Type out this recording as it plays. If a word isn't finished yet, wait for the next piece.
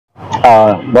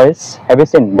Boris, have you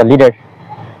seen the leader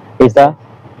is the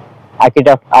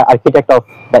architect of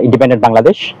the independent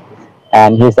Bangladesh,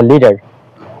 and he is the leader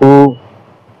who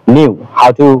knew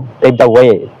how to pave the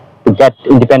way to get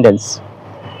independence.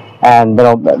 And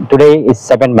today is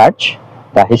 7 March,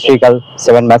 the historical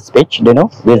 7 March speech. This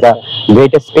is the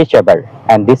greatest speech ever,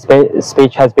 and this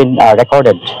speech has been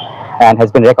recorded and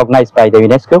has been recognized by the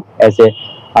UNESCO as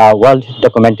a world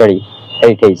documentary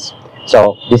heritage.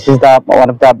 So this is the one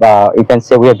of the you can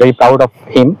say we are very proud of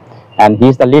him, and he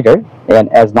is the leader, and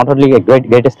as not only a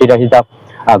greatest leader, he is the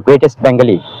greatest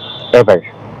Bengali ever.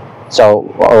 So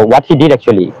what he did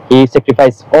actually, he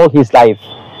sacrificed all his life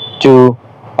to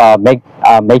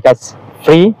make us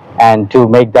free and to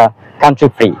make the country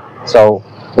free. So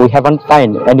we haven't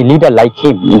find any leader like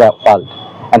him in the world,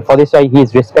 and for this why he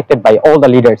is respected by all the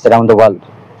leaders around the world.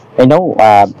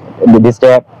 This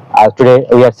day, today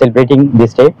we are celebrating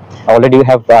this day. Already we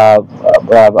have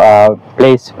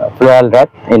placed floral wreath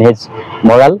in his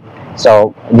memorial.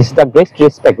 So this is the great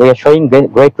respect. We are showing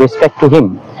great respect to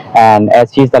him, and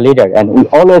as he is the leader, and we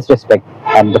always respect,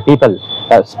 and the people,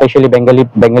 especially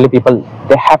Bengali people,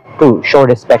 they have to show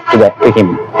respect to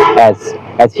him,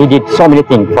 as he did so many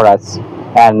things for us.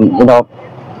 And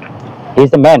he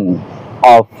is the man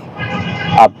of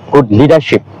good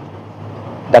leadership.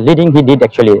 The leading he did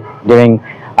actually during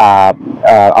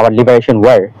our liberation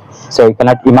war, so you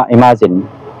cannot imagine.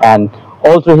 And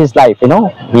all through his life,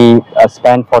 he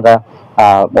spent for the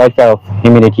welfare of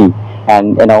humanity,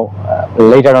 and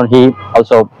later on he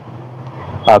also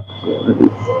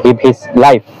give his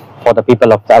life for the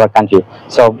people of our country.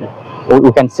 So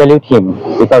we can salute him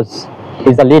because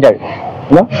he's a leader.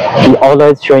 He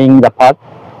always showing the path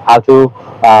how to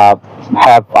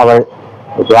have our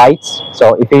rights.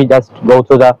 So if we just go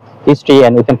through the history,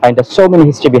 and we can find so many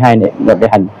history behind it,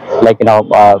 like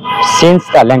since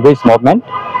the language movement,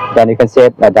 then you can say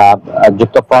the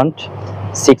Jukta Front,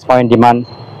 6-point demand,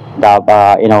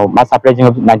 the mass uprising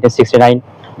of 1969,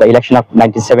 the election of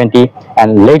 1970,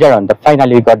 and later on,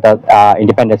 finally we got the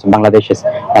independence of Bangladesh in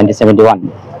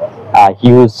 1971.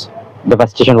 Huge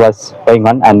devastation was going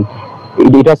on, and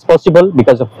it was possible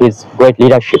because of his great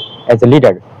leadership as a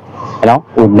leader.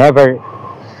 We never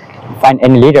find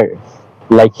any leader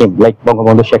like him, like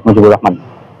Bangabandhu Sheikh Mujibur Rahman.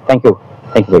 Thank you.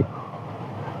 Thank you.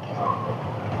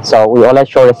 So we always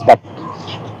show respect.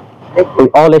 We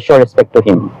always show respect to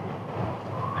him.